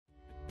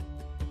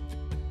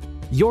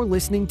You're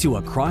listening to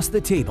Across the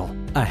Table,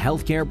 a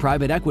healthcare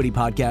private equity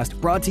podcast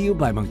brought to you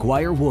by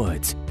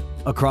McGuire-Woods.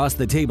 Across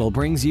the Table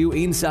brings you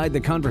inside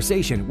the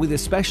conversation with the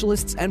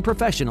specialists and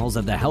professionals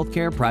of the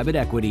healthcare private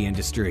equity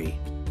industry.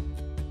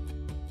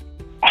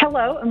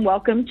 Hello and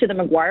welcome to the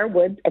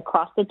McGuire-Woods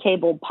Across the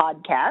Table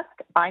podcast.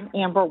 I'm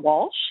Amber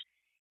Walsh,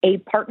 a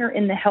partner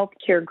in the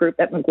healthcare group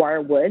at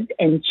McGuire-Woods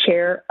and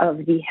chair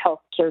of the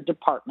healthcare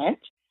department.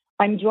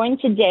 I'm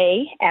joined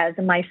today as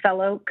my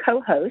fellow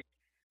co-host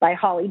by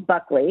Holly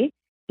Buckley,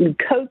 the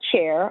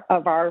co-chair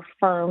of our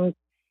firm's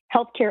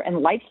healthcare and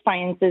life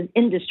sciences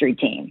industry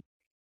team.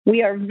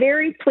 We are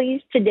very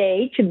pleased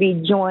today to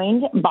be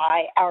joined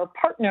by our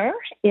partner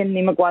in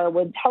the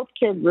McGuire-Woods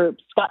Healthcare Group,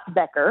 Scott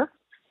Becker,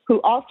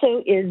 who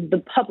also is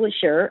the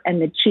publisher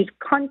and the chief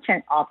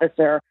content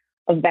officer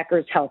of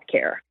Becker's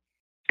Healthcare.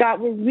 Scott,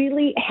 we're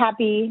really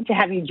happy to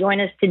have you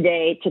join us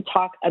today to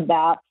talk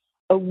about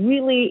a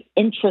really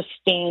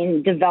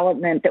interesting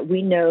development that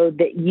we know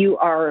that you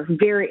are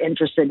very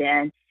interested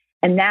in,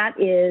 and that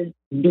is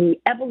the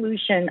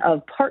evolution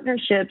of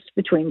partnerships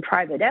between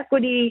private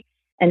equity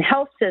and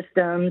health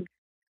systems.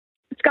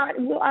 Scott,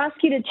 we'll ask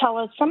you to tell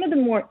us some of the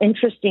more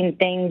interesting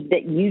things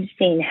that you've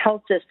seen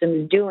health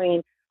systems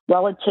doing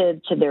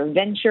relative to their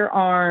venture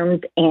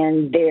arms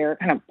and their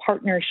kind of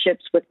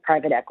partnerships with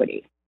private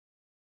equity.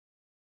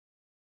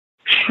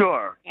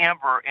 Sure.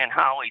 Amber and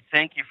Holly,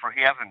 thank you for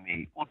having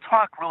me. We'll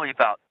talk really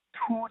about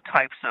two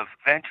types of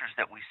ventures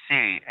that we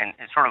see, and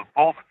it's sort of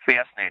both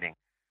fascinating.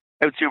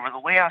 I would say over the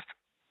last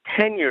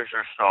 10 years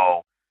or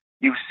so,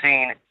 you've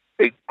seen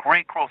a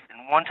great growth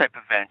in one type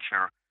of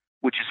venture,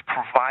 which is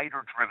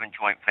provider-driven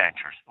joint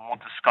ventures, and we'll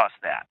discuss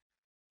that.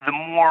 The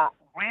more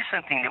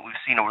recent thing that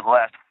we've seen over the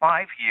last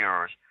 5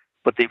 years,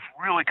 but they've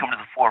really come to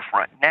the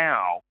forefront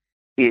now,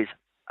 is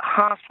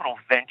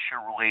hospital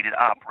venture-related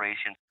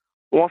operations,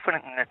 often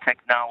in the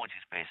technology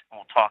space,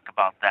 and we'll talk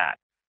about that.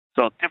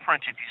 So I'll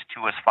differentiate these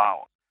two as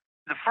follows.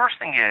 The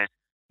first thing is,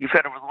 you've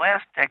had over the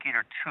last decade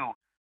or two,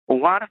 a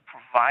lot of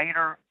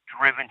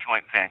provider-driven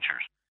joint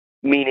ventures,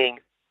 meaning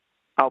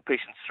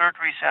outpatient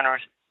surgery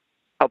centers,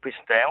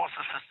 outpatient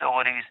dialysis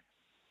facilities,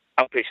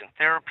 outpatient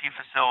therapy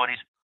facilities,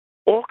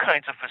 all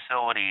kinds of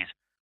facilities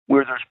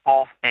where there's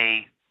both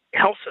a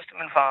health system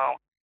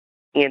involved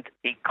and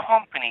a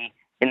company,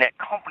 and that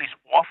company is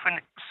often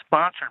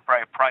sponsored by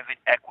a private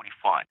equity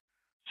fund.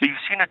 So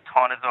you've seen a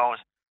ton of those.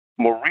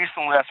 More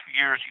recently, the last few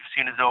years, you've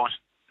seen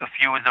a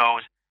few of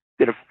those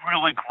that have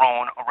really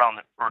grown around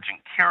the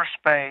urgent care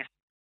space,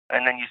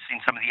 and then you've seen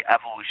some of the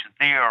evolution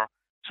there.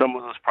 Some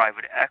of those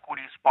private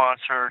equity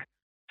sponsored,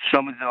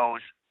 some of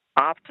those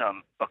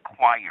Optum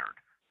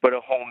acquired, but a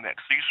whole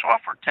mix. So you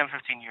saw for 10,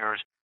 15 years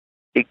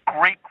a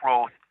great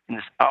growth in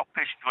this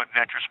outpatient joint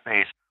venture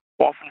space,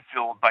 often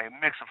filled by a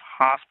mix of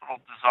hospital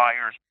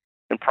desires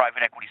and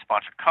private equity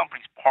sponsored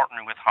companies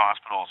partnering with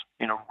hospitals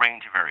in a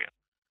range of areas.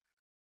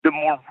 The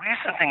more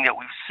recent thing that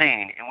we've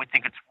seen, and we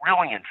think it's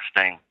really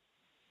interesting,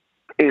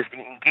 is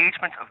the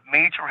engagement of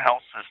major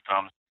health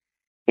systems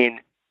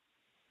in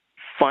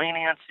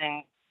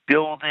financing,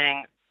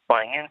 building,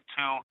 buying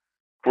into,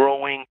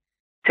 growing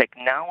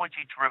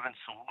technology-driven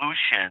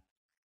solutions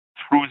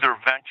through their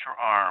venture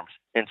arms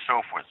and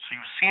so forth. So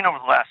you've seen over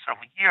the last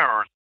several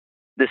years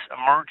this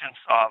emergence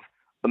of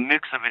a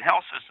mix of in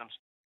health systems,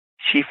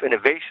 chief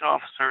innovation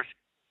officers,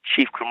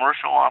 chief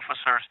commercial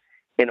officers,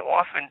 and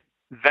often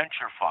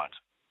venture funds.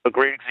 A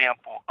great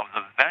example of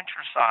the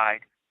venture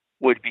side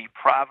would be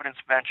Providence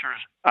Ventures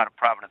out of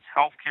Providence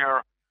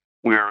Healthcare,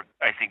 where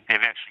I think they've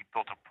actually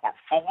built a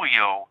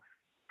portfolio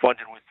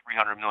funded with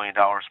 $300 million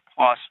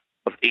plus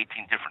of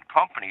 18 different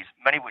companies,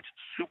 many of which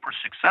super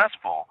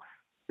successful,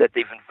 that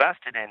they've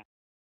invested in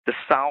to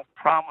solve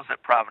problems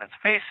that Providence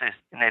faces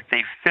and that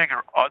they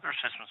figure other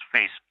systems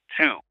face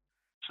too.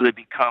 So they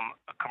become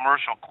a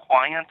commercial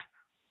client.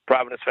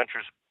 Providence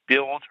Ventures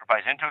builds or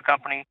buys into a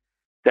company.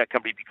 That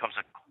company becomes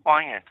a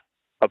client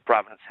of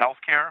Providence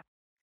Healthcare,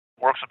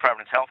 works with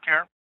Providence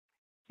Healthcare,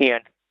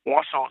 and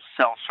also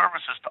sells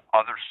services to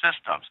other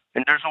systems.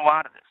 And there's a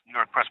lot of this. New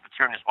York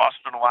Presbyterian has also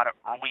done a lot of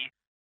early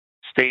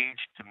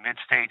stage to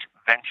mid-stage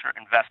venture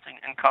investing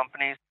in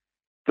companies.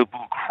 The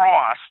Blue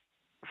Cross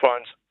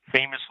funds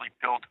famously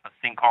built a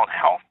thing called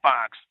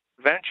HealthBox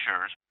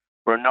Ventures,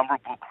 where a number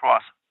of Blue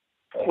Cross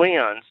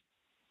plans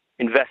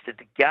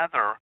invested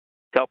together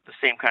to help the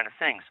same kind of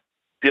things,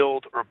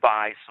 build or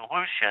buy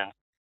solutions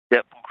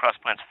that Blue Cross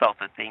plans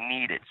felt that they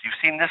needed. So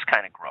you've seen this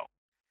kind of growth.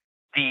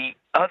 The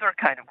other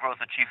kind of growth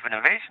of chief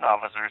innovation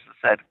officers has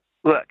said,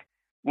 look,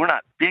 we're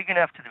not big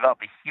enough to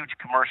develop a huge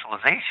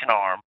commercialization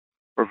arm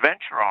or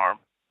venture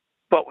arm,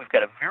 but we've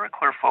got a very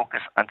clear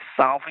focus on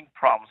solving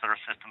problems that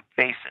our system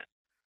faces.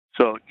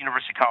 So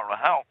University of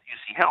Colorado Health,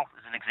 UC Health,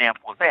 is an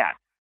example of that.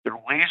 They're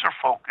laser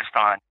focused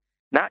on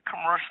not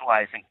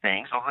commercializing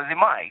things, although they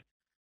might,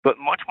 but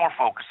much more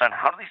focused on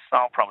how do they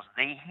solve problems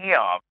they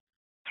have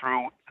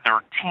through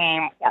their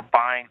team or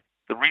buying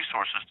the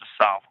resources to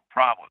solve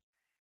problems.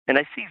 And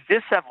I see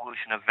this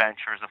evolution of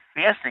venture as a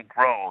fascinating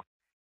growth,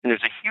 and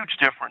there's a huge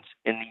difference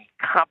in the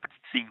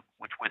competency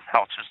with which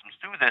health systems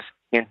do this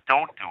and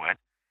don't do it.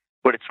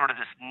 but it's sort of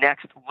this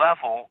next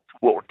level to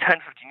what were 10,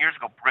 15 years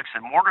ago bricks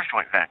and mortar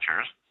joint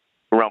ventures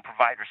around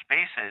provider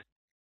spaces.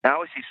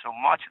 Now we see so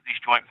much of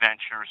these joint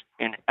ventures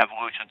in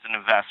evolutions and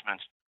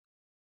investments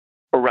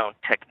around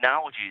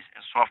technologies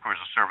and software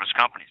as a service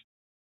companies.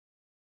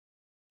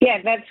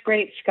 Yeah, that's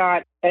great,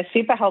 Scott. A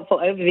super helpful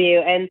overview.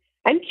 And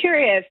I'm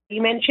curious,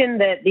 you mentioned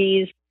that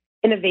these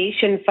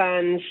innovation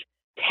funds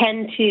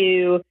tend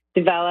to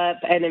develop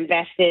and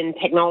invest in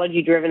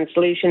technology-driven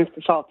solutions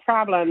to solve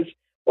problems.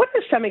 What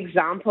are some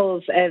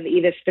examples of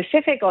either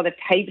specific or the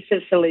types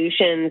of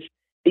solutions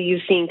that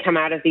you've seen come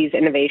out of these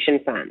innovation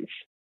funds?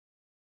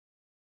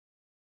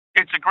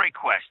 It's a great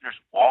question.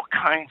 There's all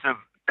kinds of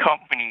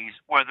companies,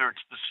 whether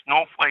it's the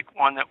Snowflake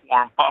one that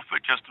Warren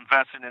Buffett just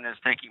invested in is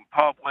taking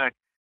public,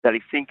 that I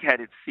think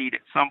had its seed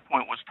at some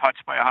point was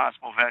touched by a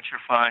hospital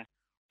venture fund,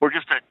 or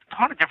just a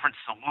ton of different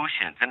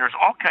solutions. And there's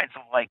all kinds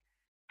of like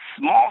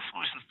small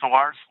solutions to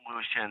large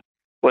solutions,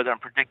 whether on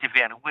predictive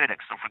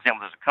analytics. So, for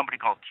example, there's a company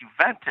called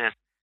Qventus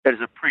that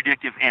is a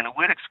predictive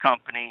analytics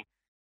company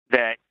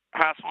that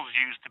hospitals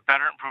use to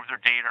better improve their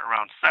data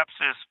around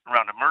sepsis,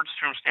 around emergency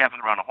room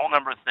staffing, around a whole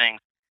number of things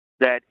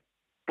that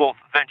both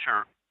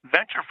venture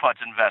funds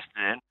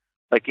invested in,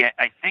 like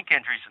I think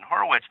Andreessen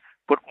Horowitz,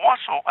 but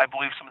also I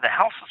believe some of the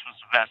health systems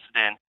invested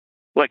in,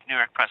 like New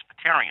York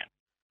Presbyterian.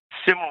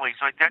 Similarly,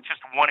 so that's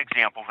just one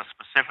example of a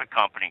specific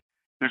company.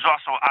 There's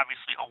also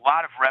obviously a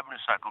lot of revenue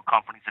cycle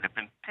companies that have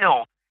been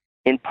built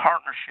in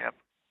partnership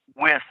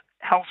with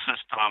health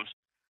systems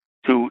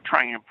to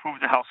try and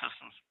improve the health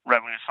system's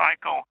revenue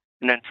cycle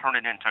and then turn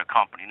it into a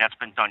company. And that's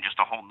been done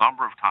just a whole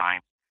number of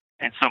times,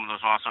 and some of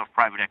those also have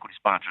private equity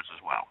sponsors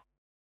as well.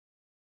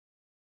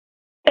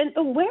 And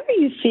where are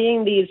you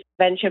seeing these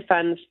venture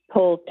funds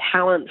pull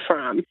talent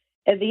from?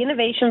 Are the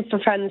innovation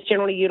funds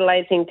generally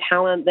utilizing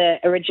talent that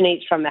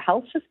originates from the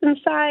health system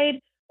side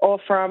or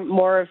from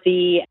more of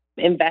the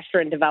investor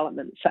and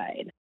development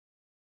side?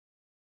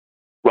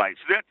 Right.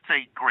 So that's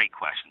a great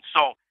question.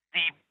 So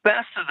the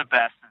best of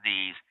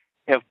these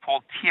have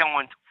pulled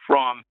talent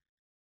from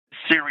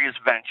serious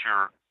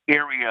venture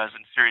areas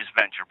and serious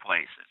venture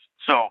places.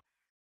 So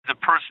the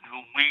person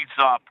who leads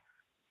up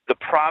the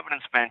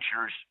Providence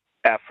Ventures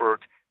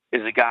effort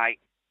is a guy,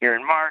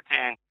 Aaron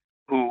Martin,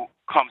 who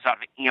comes out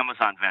of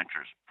Amazon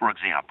Ventures, for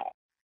example.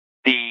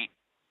 The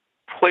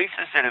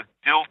places that have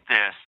built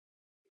this,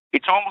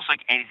 it's almost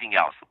like anything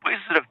else. The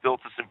places that have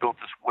built this and built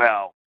this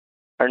well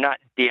are not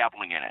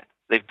dabbling in it.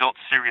 They've built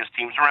serious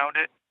teams around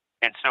it,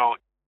 and so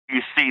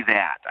you see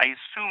that. I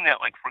assume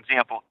that, like, for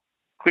example,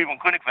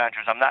 Cleveland Clinic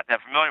Ventures, I'm not that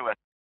familiar with,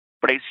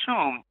 but I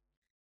assume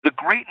the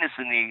greatness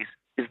in these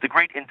is the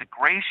great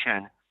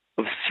integration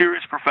of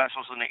serious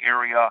professionals in the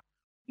area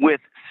with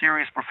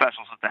serious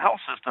professionals at the health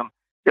system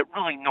that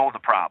really know the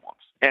problems.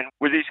 And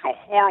where these go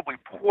horribly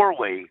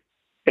poorly,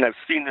 and I've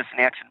seen this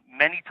in action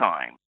many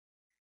times,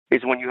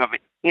 is when you have an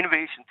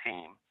innovation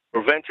team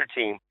or venture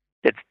team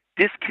that's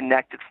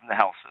disconnected from the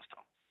health system.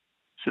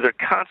 So they're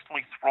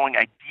constantly throwing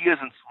ideas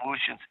and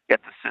solutions at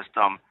the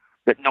system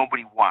that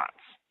nobody wants.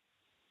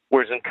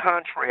 Whereas in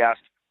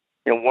contrast,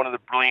 one of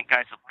the brilliant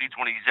guys that leads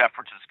one of these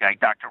efforts is this guy,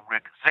 Dr.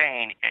 Rick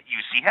Zane at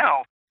UC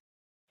Health,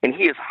 and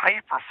he is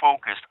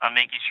hyper-focused on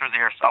making sure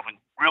they are solving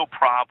real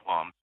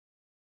problems,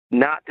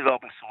 not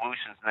developing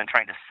solutions and then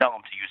trying to sell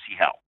them to UC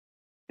Health.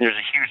 And there's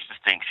a huge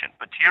distinction.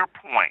 But to your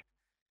point,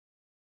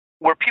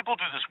 where people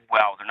do this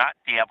well, they're not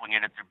dabbling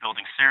in it, they're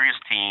building serious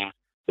teams.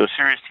 Those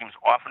serious teams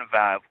often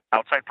involve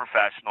outside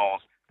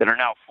professionals that are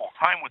now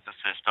full-time with the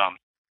system,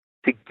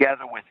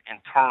 together with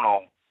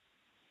internal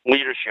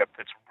leadership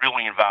that's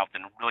really involved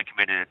and really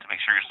committed to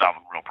make sure you're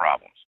solving real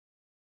problems.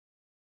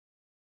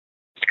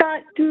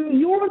 Scott, through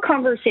your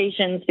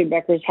conversations through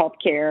Becker's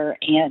Healthcare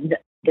and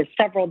the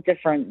several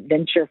different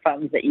venture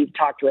funds that you've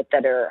talked with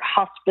that are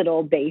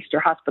hospital-based or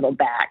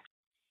hospital-backed,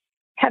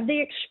 have they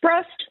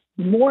expressed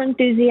more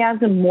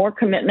enthusiasm, more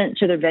commitment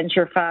to their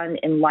venture fund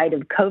in light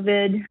of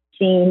COVID,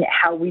 seeing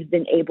how we've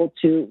been able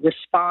to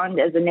respond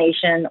as a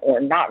nation or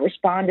not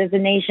respond as a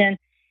nation?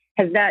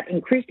 Has that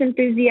increased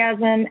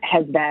enthusiasm?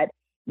 Has that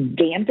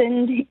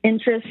dampened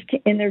interest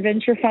in their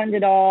venture fund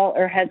at all,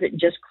 or has it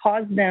just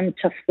caused them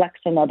to flex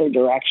another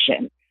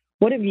direction?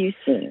 What have you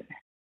seen?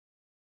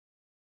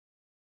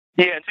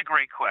 Yeah, it's a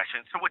great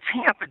question. So what's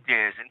happened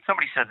is, and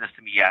somebody said this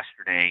to me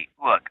yesterday,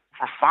 look,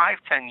 for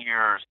 5-10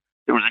 years,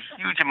 there was a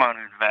huge amount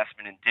of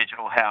investment in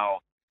digital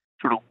health,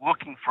 sort of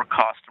looking for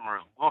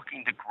customers,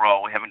 looking to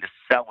grow, having to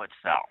sell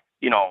itself,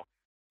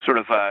 sort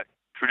of a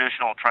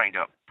traditional trying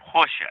to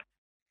push it.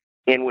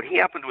 And what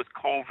happened with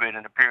COVID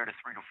in a period of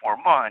 3 to 4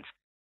 months,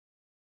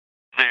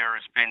 there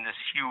has been this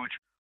huge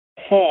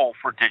hole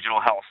for digital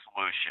health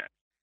solutions.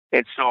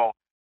 And so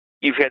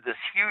you've had this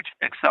huge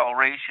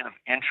acceleration of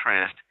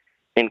interest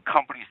in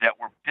companies that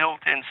were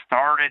built in,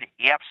 started,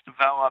 apps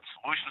developed,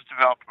 solutions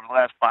developed for the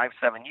last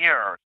 5-7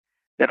 years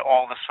that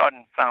all of a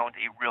sudden found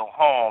a real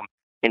home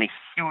and a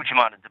huge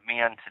amount of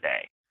demand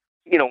today.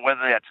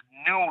 Whether that's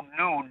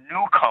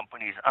new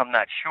companies, I'm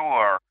not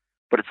sure,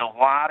 but it's a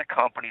lot of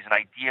companies and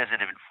ideas that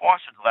have been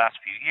fostered the last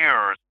few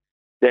years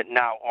that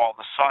now all of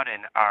a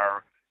sudden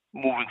are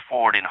moving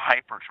forward in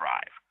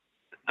hyperdrive.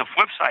 The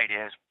flip side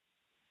is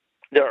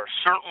there are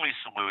certainly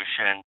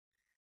solutions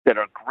that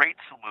are great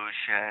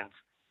solutions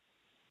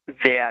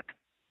that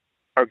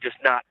are just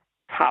not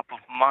top of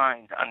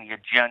mind on the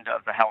agenda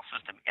of the health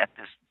system at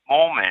this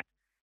moment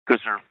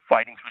because they're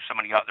fighting through so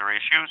many other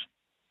issues.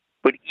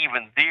 But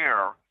even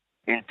there,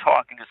 in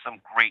talking to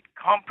some great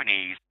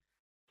companies,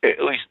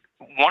 at least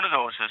one of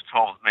those has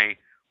told me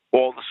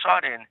all of a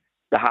sudden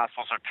the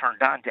hospitals are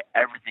turned on to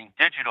everything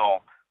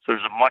digital. So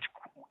there's a much,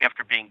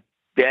 after being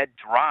dead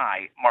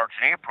dry March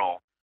and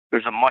April,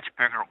 there's a much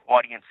bigger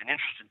audience and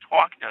interest in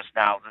talking to us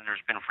now than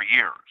there's been for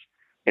years.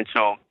 And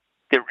so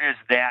there is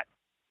that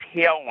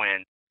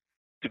tailwind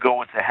to go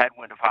with the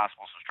headwind of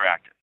hospitals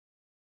distracted.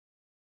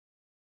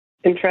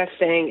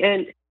 Interesting.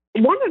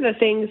 And one of the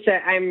things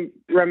that I'm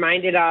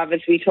reminded of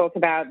as we talk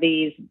about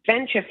these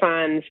venture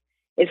funds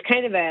is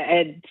kind of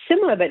a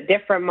similar but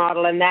different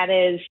model, and that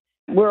is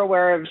we're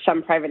aware of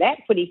some private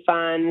equity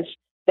funds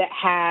that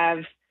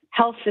have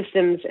health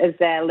systems as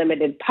their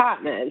limited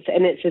partners,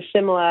 and it's a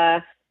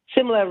similar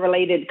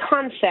related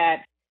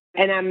concept.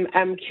 And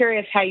I'm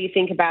curious how you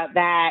think about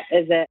that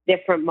as a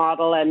different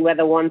model and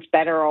whether one's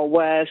better or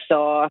worse,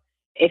 or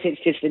if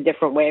it's just a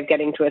different way of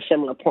getting to a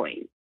similar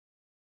point.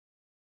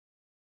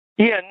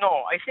 Yeah,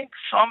 no, I think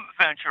some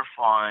venture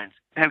funds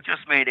have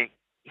just made a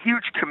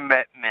huge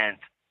commitment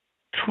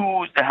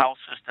to the health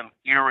system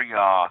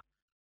area,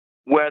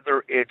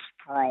 whether it's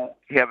through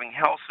having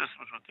health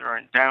systems with their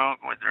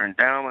endowments, with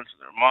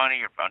their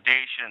money or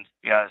foundations,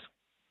 as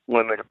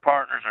limited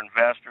partners or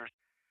investors.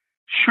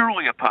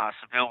 Surely a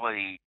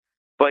possibility,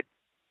 but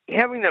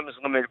having them as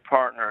limited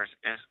partners,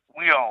 as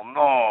we all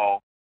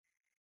know,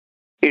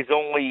 is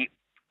only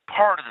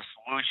part of the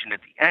solution.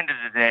 At the end of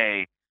the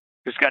day,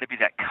 there's got to be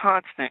that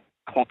constant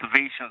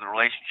cultivation of the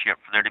relationship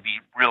for there to be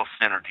real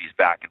synergies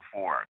back and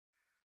forth.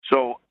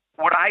 So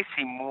what I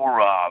see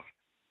more of,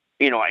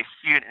 I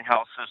see it in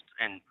health systems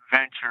and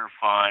venture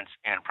funds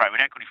and private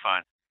equity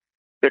funds.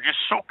 They're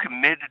just so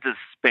committed to the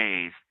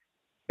space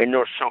and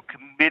they're so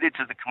committed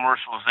to the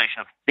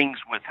commercialization of things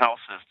with health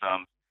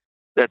systems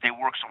that they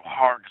work so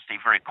hard to stay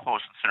very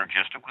close and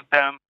synergistic with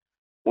them.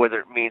 Whether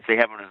it means they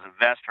have it as an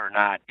investor or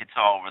not, it's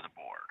all over the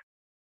board.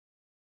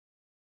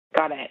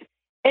 Got it.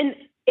 And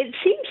it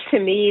seems to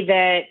me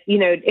that,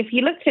 if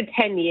you looked at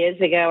 10 years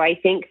ago, I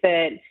think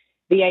that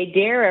the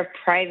idea of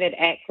private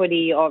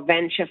equity or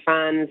venture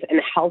funds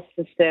and health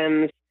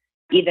systems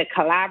either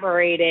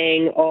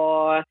collaborating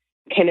or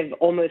kind of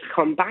almost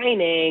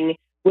combining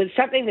was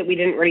something that we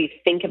didn't really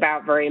think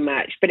about very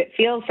much. But it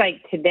feels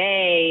like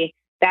today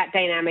that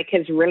dynamic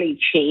has really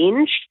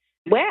changed.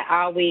 Where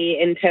are we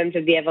in terms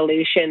of the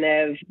evolution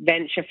of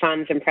venture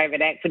funds and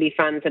private equity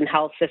funds and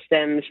health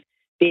systems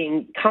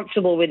being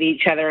comfortable with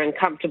each other and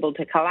comfortable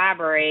to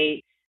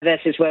collaborate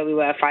versus where we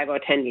were 5 or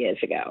 10 years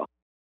ago?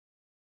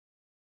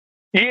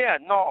 Yeah,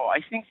 no, I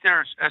think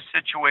there's a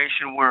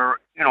situation where,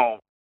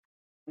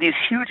 these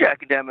huge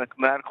academic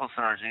medical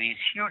centers and these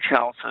huge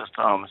health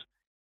systems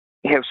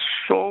have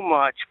so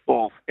much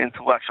both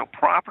intellectual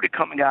property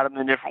coming out of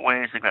them in different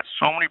ways. They've got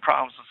so many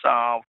problems to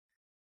solve.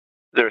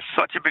 They're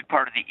such a big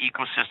part of the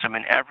ecosystem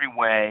in every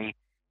way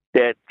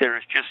that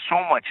there's just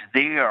so much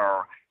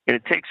there, and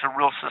it takes a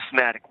real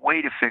systematic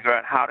way to figure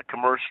out how to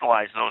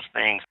commercialize those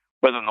things,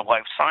 whether on the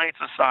life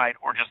sciences side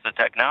or just the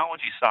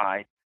technology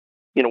side,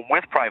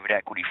 with private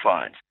equity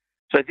funds.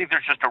 So I think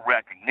there's just a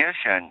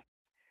recognition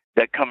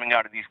that coming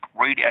out of these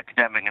great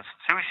academic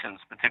institutions,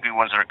 particularly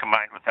ones that are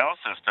combined with health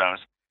systems,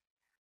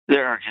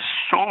 there are just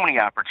so many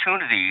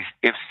opportunities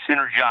if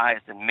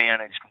synergized and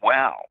managed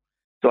well.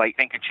 So I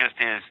think it just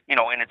is,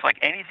 and it's like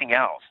anything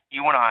else.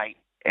 You and I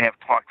have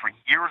talked for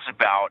years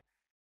about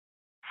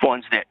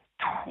funds that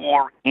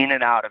tour in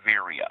and out of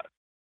areas.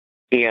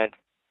 And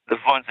the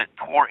funds that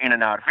tour in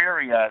and out of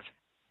areas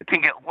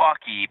can get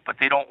lucky, but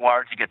they don't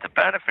largely get the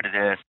benefit of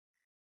this.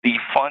 The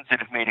funds that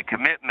have made a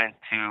commitment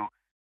to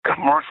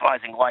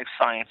commercializing life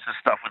sciences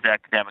stuff with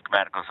academic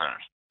medical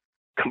centers,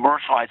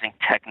 commercializing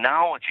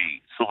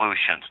technology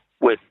solutions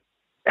with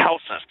health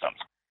systems,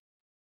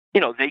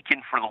 they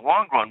can, for the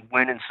long run,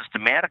 win and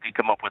systematically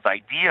come up with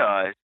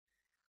ideas.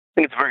 I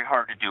think it's very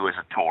hard to do as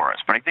a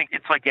tourist, but I think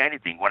it's like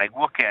anything. When I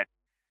look at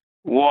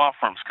law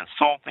firms,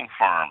 consulting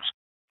firms,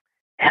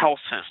 health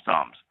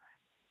systems,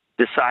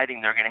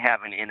 deciding they're going to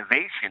have an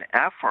innovation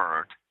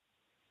effort,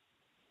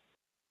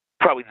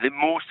 probably the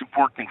most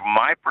important thing from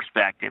my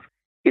perspective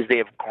is they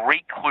have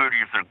great clarity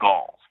of their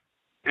goals.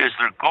 Is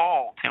their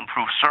goal to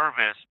improve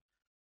service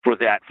for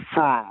that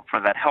firm,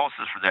 for that health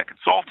system, for that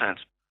consultant,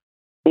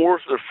 or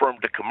is their firm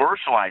to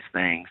commercialize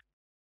things?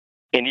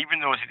 And even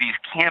though these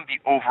can be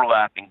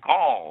overlapping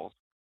goals,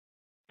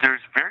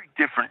 there's very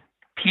different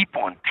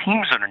people and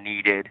teams that are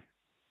needed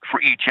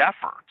for each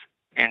effort.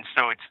 And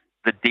so it's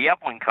the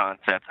dabbling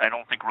concept I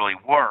don't think really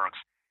works.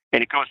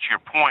 And it goes to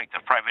your point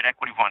of private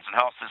equity funds and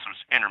health systems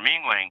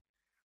intermingling,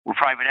 where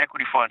private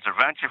equity funds or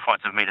venture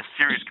funds have made a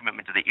serious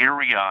commitment to the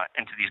area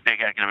and to these big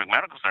academic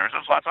medical centers.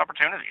 There's lots of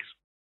opportunities.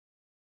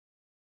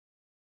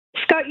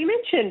 Scott, you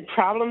mentioned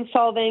problem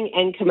solving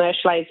and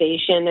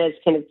commercialization as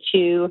kind of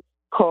two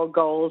core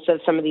goals of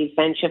some of these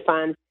venture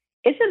funds.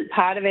 Isn't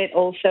part of it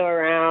also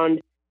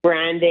around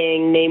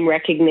branding, name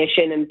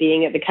recognition, and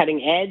being at the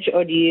cutting edge,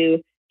 or do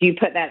you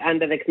put that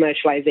under the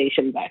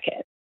commercialization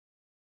bucket?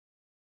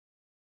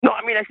 No,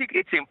 I mean, I think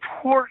it's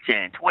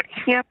important. What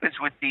happens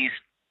with these,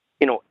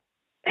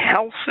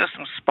 health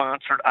system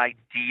sponsored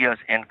ideas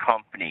and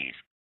companies,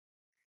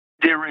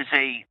 there is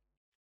a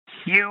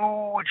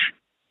huge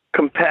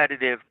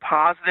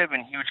positive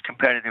and huge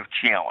competitive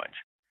challenge.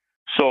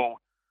 So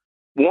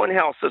one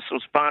health system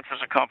sponsors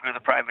a company with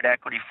a private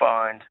equity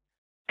fund.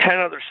 10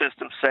 other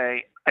systems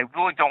say, I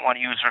really don't want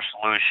to use their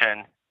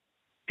solution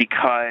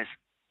because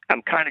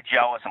I'm kind of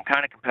jealous, I'm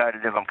kind of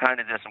competitive, I'm kind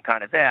of this, I'm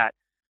kind of that.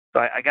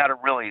 So I got to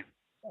really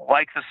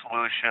like the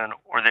solution,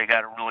 or they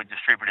got to really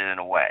distribute it in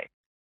a way.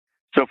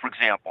 So, for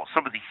example,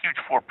 some of the huge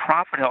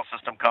for-profit health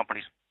system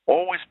companies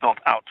always built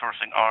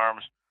outsourcing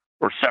arms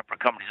or separate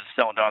companies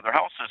that sell into other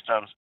health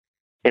systems,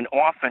 and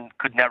often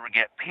could never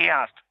get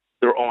past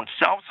their own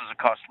selves as a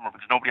customer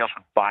because nobody else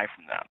would buy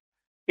from them,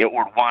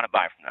 or would want to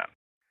buy from them.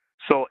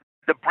 So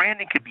the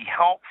branding could be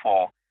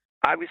helpful.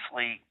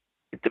 Obviously,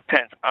 it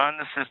depends on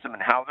the system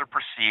and how they're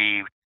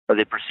perceived. Are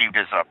they perceived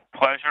as a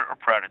pleasure or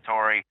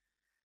predatory?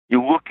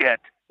 You look at,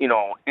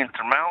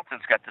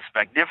 Intermountain's got this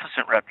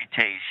magnificent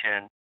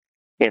reputation,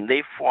 and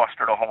they've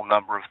fostered a whole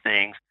number of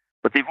things,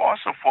 but they've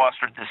also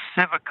fostered the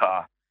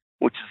Civica,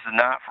 which is the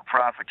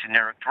not-for-profit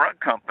generic drug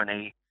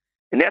company,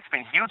 and that's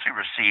been hugely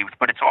received,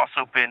 but it's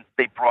also been,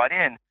 they brought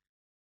in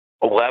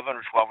 11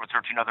 or 12 or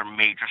 13 other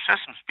major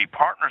systems to be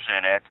partners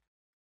in it,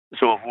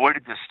 so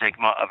avoided the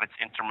stigma of its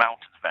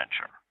Intermountains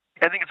venture.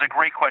 I think it's a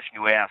great question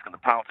you ask, and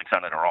the politics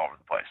on it are all over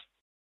the place.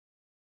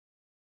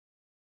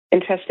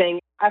 Interesting.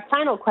 Our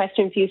final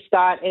question for you,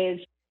 Scott, is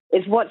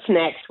what's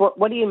next?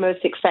 What are you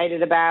most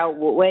excited about?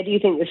 Where do you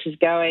think this is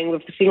going?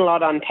 We've seen a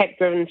lot on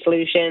tech-driven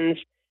solutions.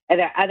 Are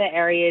there other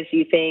areas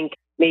you think,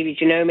 maybe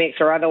genomics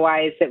or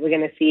otherwise, that we're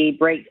going to see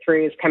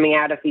breakthroughs coming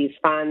out of these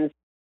funds?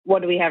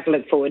 What do we have to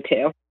look forward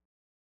to?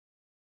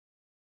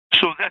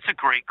 So that's a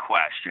great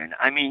question.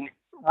 I mean,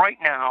 right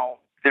now,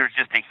 there's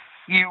just a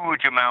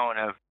huge amount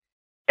of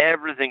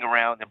everything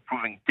around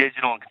improving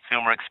digital and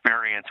consumer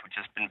experience, which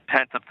has been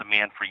pent-up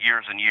demand for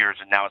years and years,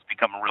 and now it's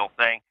become a real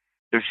thing.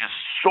 There's just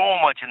so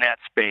much in that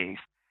space.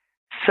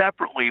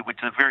 Separately, which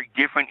is a very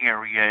different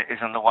area, is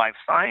in the life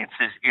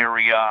sciences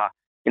area.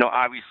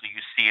 Obviously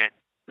you see it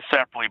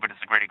separately, but it's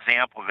a great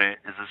example of it,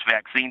 is this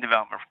vaccine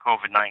development for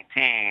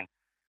COVID-19.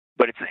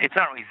 But it's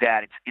not really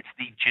that. It's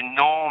the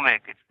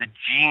genomic, it's the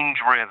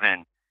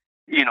gene-driven,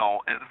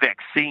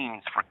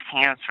 vaccines for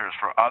cancers,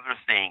 for other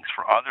things,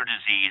 for other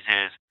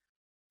diseases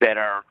that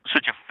are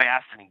such a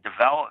fascinating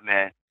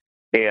development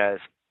as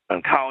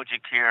oncology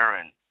care,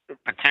 and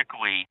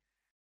particularly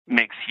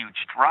makes huge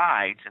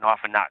strides, and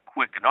often not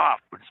quick enough,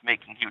 but it's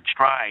making huge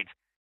strides.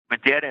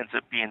 But that ends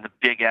up being the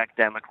big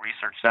academic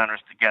research centers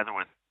together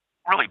with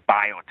really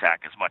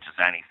biotech as much as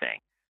anything.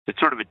 It's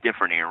sort of a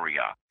different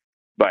area.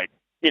 But,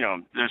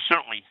 there's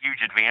certainly huge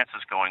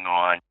advances going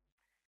on.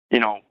 A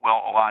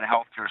lot of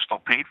healthcare is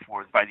still paid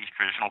for by these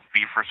traditional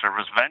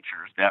fee-for-service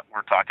ventures that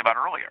we're talking about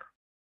earlier.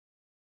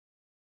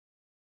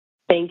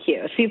 Thank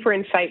you. Super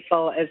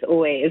insightful as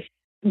always.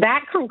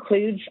 That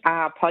concludes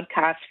our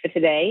podcast for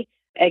today.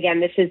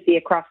 Again, this is the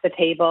Across the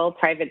Table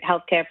Private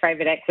Healthcare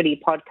Private Equity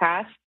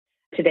podcast.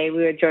 Today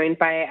we were joined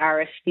by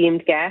our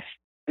esteemed guest,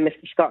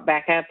 Mr. Scott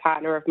Becker,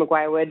 partner of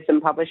McGuire-Woods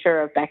and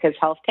publisher of Becker's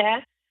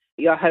Healthcare.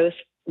 Your hosts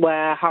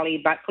were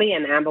Holly Buckley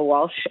and Amber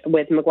Walsh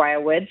with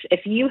McGuire-Woods.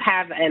 If you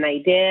have an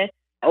idea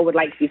or would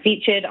like to be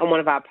featured on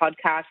one of our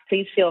podcasts,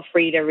 please feel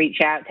free to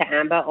reach out to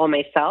Amber or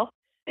myself.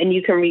 And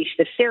you can reach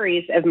the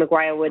series of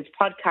McGuire-Woods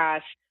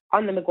podcasts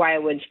on the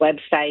McGuire-Woods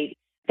website.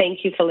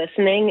 Thank you for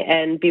listening,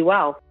 and be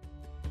well.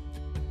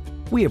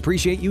 We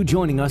appreciate you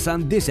joining us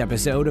on this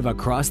episode of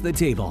Across the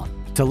Table.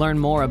 To learn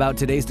more about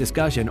today's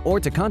discussion or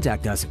to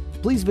contact us,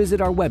 please visit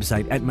our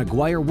website at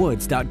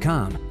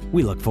mcguirewoods.com.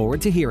 We look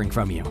forward to hearing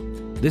from you.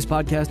 This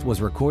podcast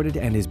was recorded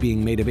and is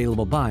being made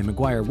available by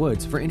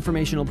McGuire-Woods for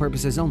informational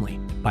purposes only.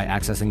 By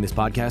accessing this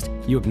podcast,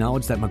 you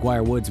acknowledge that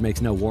McGuire-Woods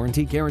makes no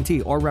warranty,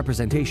 guarantee, or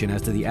representation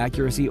as to the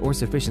accuracy or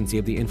sufficiency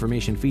of the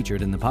information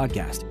featured in the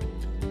podcast.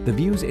 The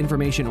views,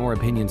 information, or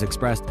opinions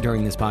expressed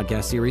during this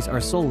podcast series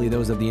are solely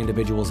those of the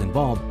individuals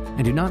involved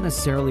and do not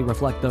necessarily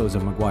reflect those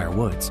of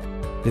McGuire-Woods.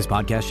 This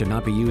podcast should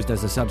not be used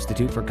as a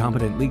substitute for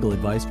competent legal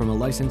advice from a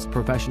licensed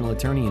professional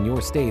attorney in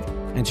your state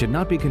and should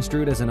not be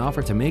construed as an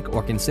offer to make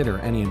or consider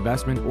any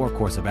investment or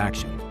course of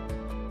action.